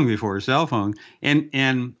 long before cell phone.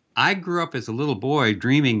 And I grew up as a little boy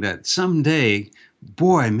dreaming that someday,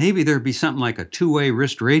 boy, maybe there'd be something like a two-way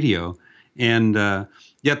wrist radio. And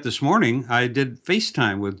yet this morning I did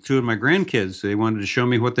FaceTime with two of my grandkids. They wanted to show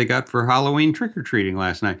me what they got for Halloween trick-or-treating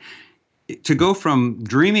last night. To go from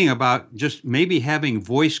dreaming about just maybe having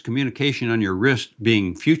voice communication on your wrist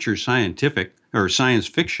being future scientific or science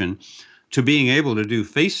fiction to being able to do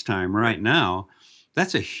FaceTime right now,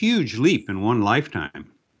 that's a huge leap in one lifetime.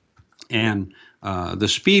 And the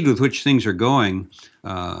speed with which things are going,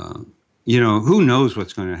 who knows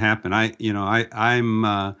what's going to happen?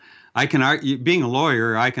 I can argue, being a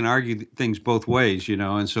lawyer, I can argue things both ways,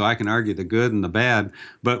 and so I can argue the good and the bad,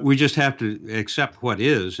 but we just have to accept what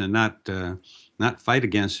is and not fight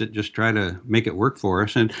against it, just try to make it work for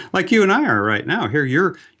us. And like you and I are right now here,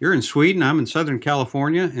 you're in Sweden, I'm in Southern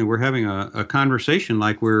California, and we're having a conversation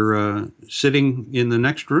like we're sitting in the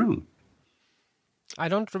next room. I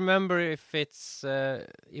don't remember if it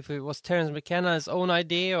was Terence McKenna's own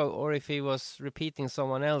idea or if he was repeating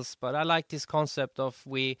someone else, but I like this concept of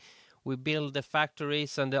we build the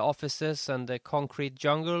factories and the offices and the concrete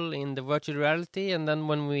jungle in the virtual reality, and then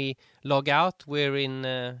when we log out, we're in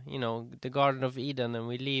the Garden of Eden, and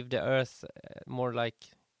we leave the Earth more like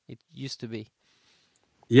it used to be.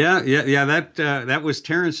 Yeah. That was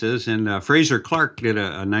Terence's, and Fraser Clark did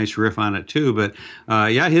a nice riff on it too. But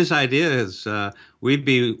his idea is we'd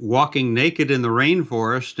be walking naked in the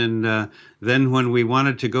rainforest, and then when we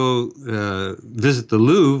wanted to go visit the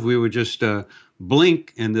Louvre, we would just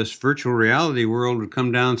blink, and this virtual reality world would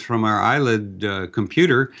come down from our eyelid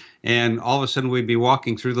computer, and all of a sudden we'd be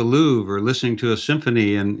walking through the Louvre or listening to a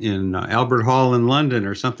symphony in Albert Hall in London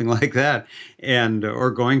or something like that, and or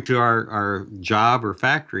going to our job or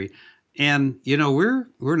factory. And we're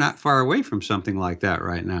not far away from something like that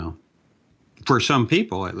right now, for some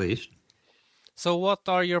people at least. So what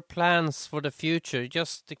are your plans for the future?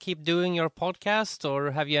 Just to keep doing your podcast, or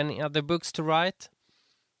have you any other books to write?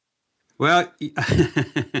 Well, it's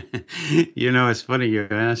funny you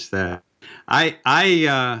asked that.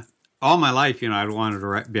 I all my life, I wanted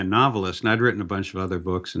to be a novelist, and I'd written a bunch of other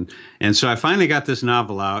books, and so I finally got this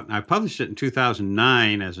novel out, and I published it in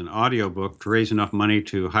 2009 as an audiobook to raise enough money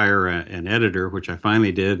to hire an editor, which I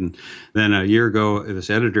finally did. And then a year ago,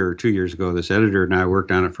 2 years ago, this editor and I worked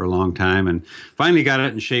on it for a long time, and finally got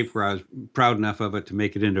it in shape where I was proud enough of it to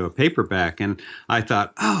make it into a paperback. And I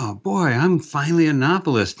thought, oh boy, I'm finally a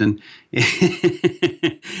novelist, and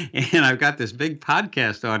and I've got this big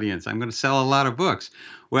podcast audience. I'm going to sell a lot of books.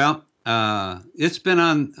 Well, it's been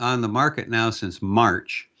on the market now since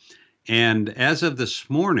March, and as of this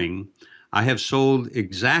morning, I have sold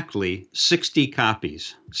exactly 60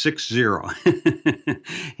 copies, 60.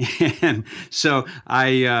 And so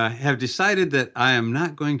I have decided that I am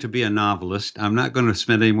not going to be a novelist. I'm not going to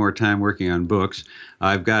spend any more time working on books.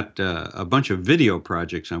 I've got a bunch of video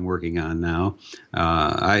projects I'm working on now.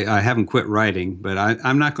 I haven't quit writing, but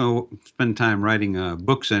I'm not going to spend time writing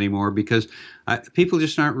books anymore because people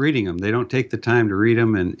just aren't reading them. They don't take the time to read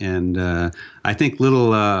them, and I think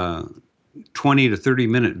little 20 to 30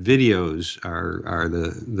 minute videos are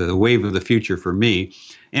the wave of the future for me.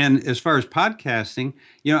 And as far as podcasting,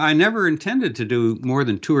 I never intended to do more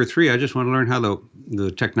than 2 or 3. I just want to learn how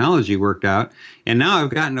the technology worked out. And now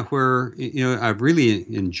I've gotten to where, I've really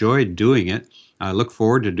enjoyed doing it. I look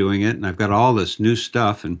forward to doing it, and I've got all this new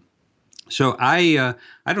stuff. And so I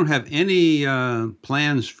don't have any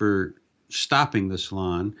plans for stopping the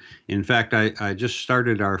salon. In fact, I just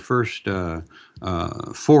started our first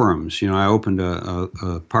forums. I opened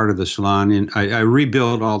a part of the salon, and I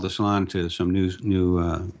rebuilt all the salon to some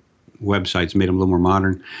new websites, made them a little more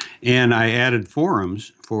modern, and I added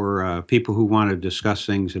forums for people who want to discuss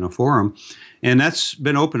things in a forum, and that's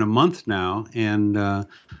been open a month now, and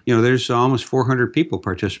there's almost 400 people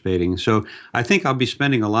participating. So I think I'll be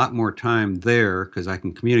spending a lot more time there because I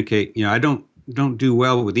can communicate. I don't do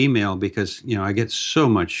well with email because, I get so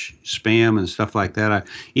much spam and stuff like that.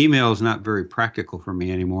 Email is not very practical for me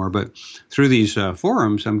anymore, but through these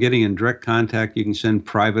forums, I'm getting in direct contact. You can send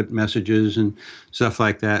private messages and stuff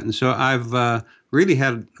like that. And so I've really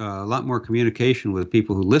had a lot more communication with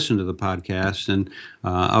people who listen to the podcast, and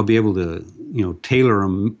I'll be able to, tailor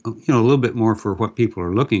them, a little bit more for what people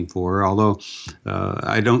are looking for. Although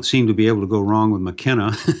I don't seem to be able to go wrong with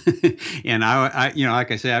McKenna, and I,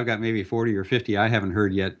 like I say, I've got maybe 40 or 50 I haven't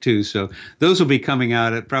heard yet too. So those will be coming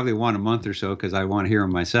out at probably one a month or so because I want to hear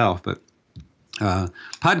them myself. But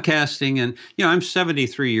podcasting, and I'm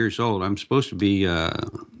 73 years old. I'm supposed to be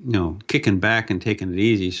kicking back and taking it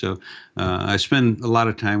easy. So I spend a lot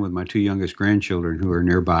of time with my two youngest grandchildren who are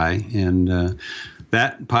nearby, and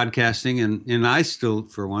that podcasting, and I still,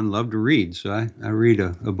 for one, love to read. So I read a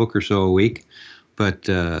book or so a week. But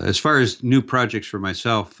as far as new projects for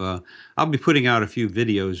myself, I'll be putting out a few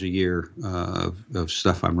videos a year of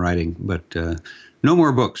stuff I'm writing, but no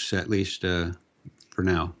more books, at least for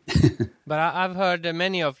now. But I've heard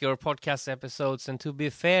many of your podcast episodes, and to be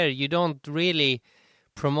fair, you don't really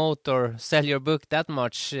promote or sell your book that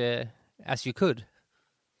much as you could.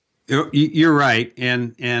 You're right,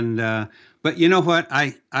 and but you know what?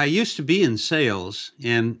 I used to be in sales,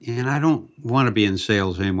 and I don't want to be in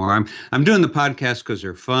sales anymore. I'm doing the podcasts because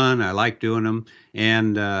they're fun. I like doing them,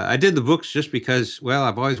 and I did the books just because, well,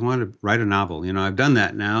 I've always wanted to write a novel. I've done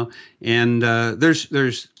that now, and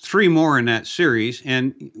there's 3 more in that series.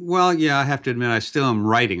 And well, yeah, I have to admit I still am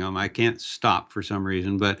writing them. I can't stop for some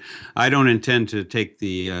reason, but I don't intend to take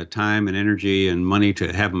the time and energy and money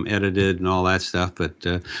to have them edited and all that stuff. But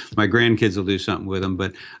my grandkids will do something with them.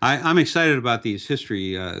 But I'm excited about these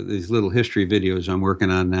little history videos I'm working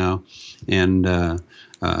on now, and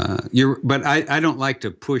but I don't like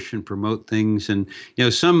to push and promote things. And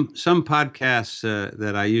some podcasts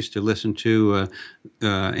that I used to listen to,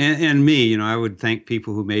 and me, I would thank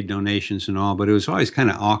people who made donations and all, but it was always kind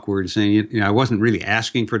of awkward saying, I wasn't really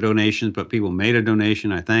asking for donations, but people made a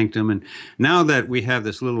donation, I thanked them. And now that we have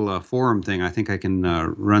this little forum thing, I think I can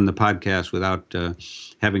run the podcast without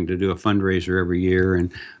having to do a fundraiser every year.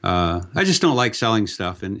 And I just don't like selling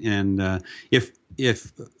stuff. And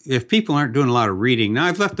if people aren't doing a lot of reading, now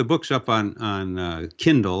I've left the books up on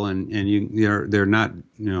Kindle, and they're not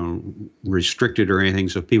restricted or anything,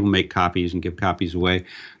 so if people make copies and give copies away,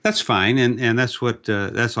 that's fine, and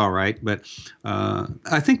that's all right. But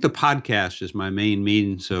I think the podcast is my main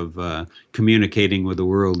means of communicating with the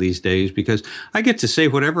world these days, because I get to say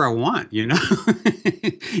whatever I want.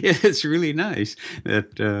 It's really nice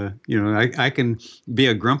that I can be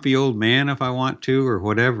a grumpy old man if I want to, or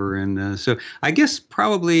whatever. And so I guess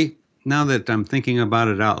probably, now that I'm thinking about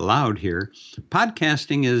it out loud here,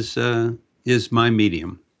 podcasting is my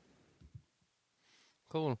medium.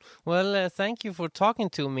 Cool. Well, thank you for talking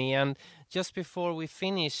to me. And just before we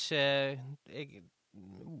finish, where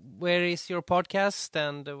is your podcast,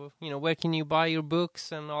 and where can you buy your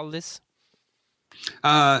books and all this?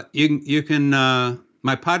 You can.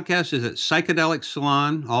 My podcast is at Psychedelic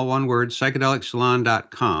Salon, all one word,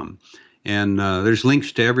 psychedelicsalon.com. And there's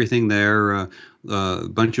links to everything there, a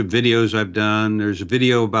bunch of videos I've done. There's a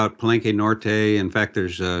video about Palenque Norte. In fact,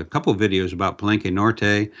 there's a couple of videos about Palenque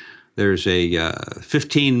Norte. There's a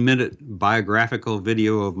 15-minute biographical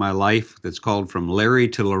video of my life that's called From Larry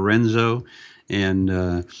to Lorenzo. And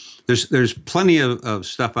there's plenty of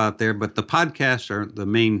stuff out there, but the podcasts are the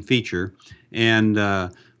main feature. And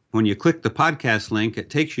when you click the podcast link, it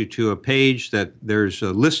takes you to a page that there's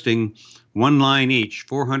a listing, one line each,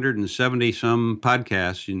 470 some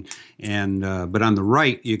podcasts, and but on the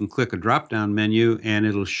right you can click a drop-down menu, and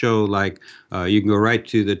it'll show you can go right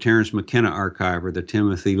to the Terence McKenna archive or the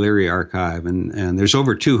Timothy Leary archive, and there's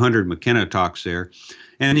over 200 McKenna talks there.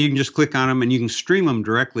 And you can just click on them, and you can stream them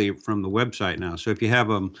directly from the website now. So if you have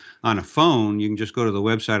them on a phone, you can just go to the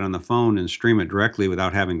website on the phone and stream it directly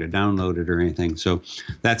without having to download it or anything. So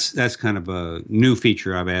that's kind of a new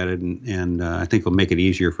feature I've added, and I think will make it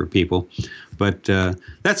easier for people. But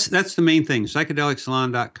that's the main thing.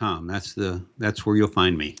 Psychedelicsalon.com. That's where you'll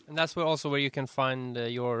find me. And that's where you can find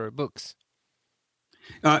your books.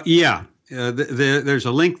 Yeah. There's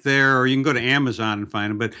a link there, or you can go to Amazon and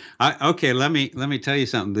find them. But let me tell you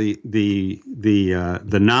something. The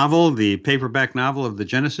novel, the paperback novel of the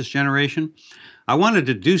Genesis Generation, I wanted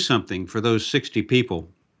to do something for those 60 people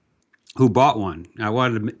who bought one. I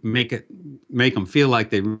wanted to make them feel like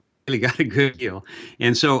they really got a good deal.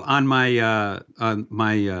 And so on my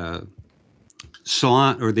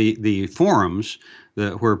salon, or the forums,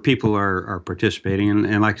 where people are participating.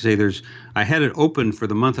 And like I say, I had it open for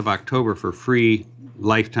the month of October for free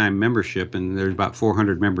lifetime membership, and there's about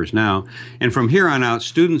 400 members now. And from here on out,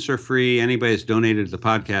 students are free. Anybody that's donated to the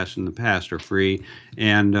podcast in the past are free.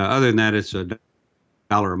 And other than that, it's $1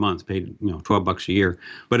 a month, paid $12 a year.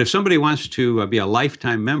 But if somebody wants to be a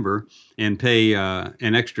lifetime member and pay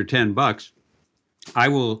an extra $10, I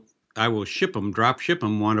will drop ship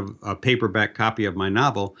them a paperback copy of my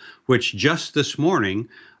novel, which just this morning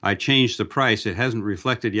I changed the price. It hasn't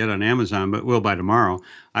reflected yet on Amazon, but will by tomorrow.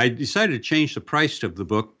 I decided to change the price of the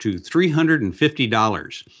book to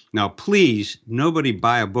 $350. Now, please, nobody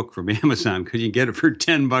buy a book from Amazon, because you can get it for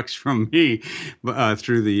 $10 from me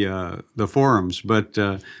through the forums. But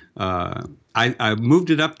I moved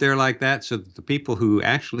it up there like that so that the people who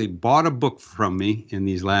actually bought a book from me in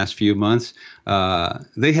these last few months,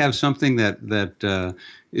 they have something that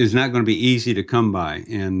is not going to be easy to come by.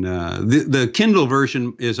 And the Kindle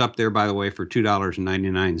version is up there, by the way, for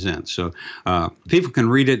 $2.99. So people can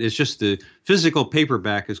read it. It's just the physical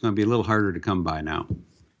paperback is going to be a little harder to come by now.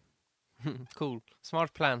 Cool.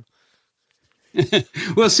 Smart plan.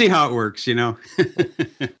 We'll see how it works, you know.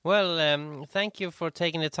 Well, thank you for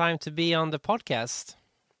taking the time to be on the podcast.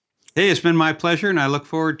 Hey, it's been my pleasure, and I look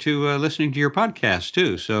forward to listening to your podcast,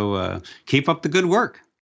 too. So keep up the good work.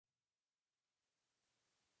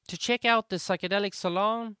 To check out the Psychedelic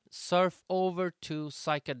Salon, surf over to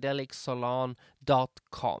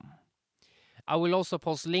psychedelicsalon.com. I will also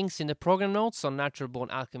post links in the program notes on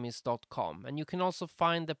naturalbornalchemist.com. And you can also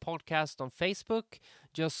find the podcast on Facebook.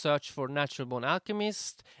 Just search for Natural Born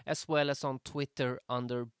Alchemist, as well as on Twitter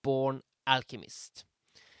under Born Alchemist.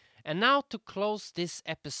 And now, to close this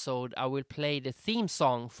episode, I will play the theme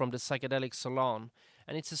song from the Psychedelic Salon.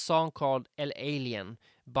 And it's a song called El Alien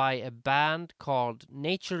by a band called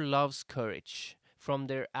Nature Loves Courage from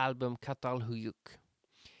their album Catalhuyuk.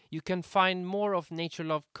 You can find more of Nature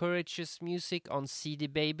Love Courage's music on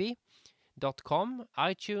cdbaby.com,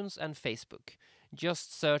 iTunes and Facebook.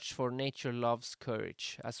 Just search for Nature Loves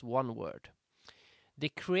Courage as one word. The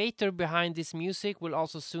creator behind this music will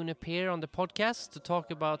also soon appear on the podcast to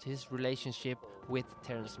talk about his relationship with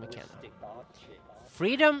Terence McKenna.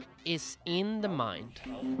 Freedom is in the mind.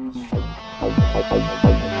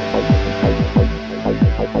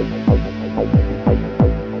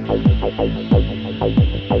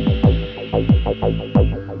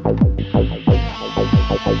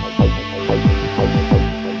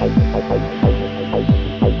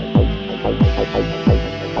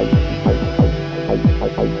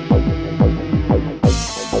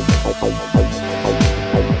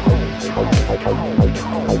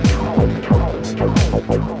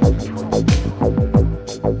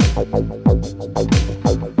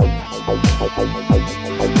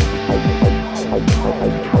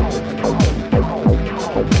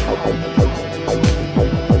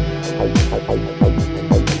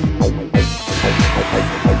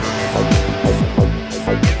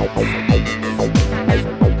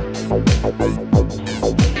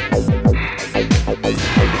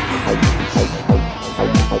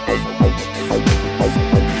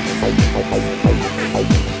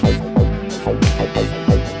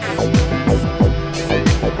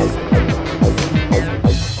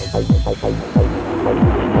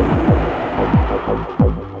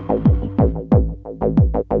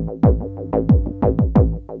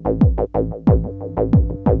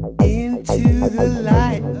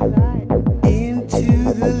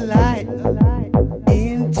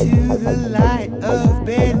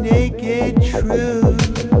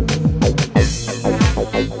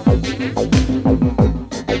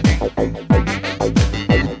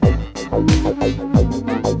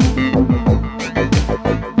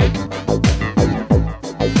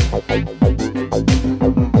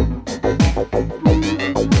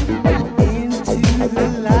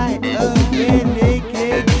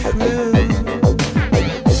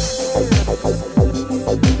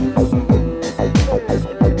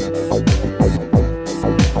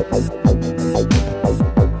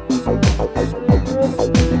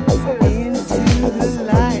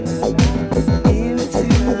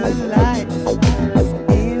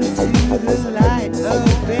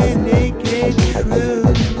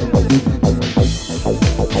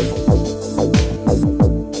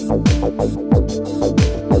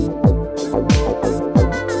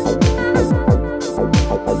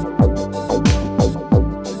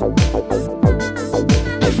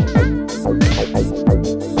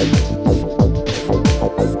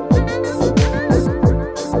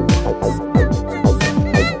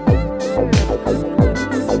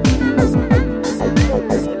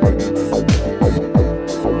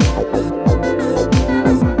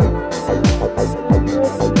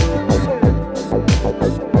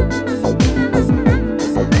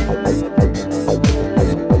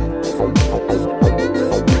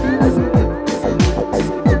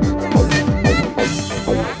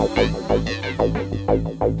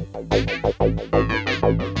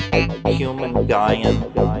 Human,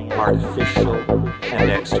 Gaian, artificial,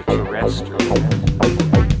 and extraterrestrial.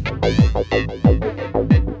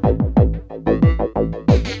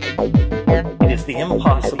 the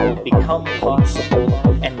impossible become possible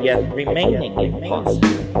and yet remaining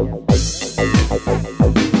impossible.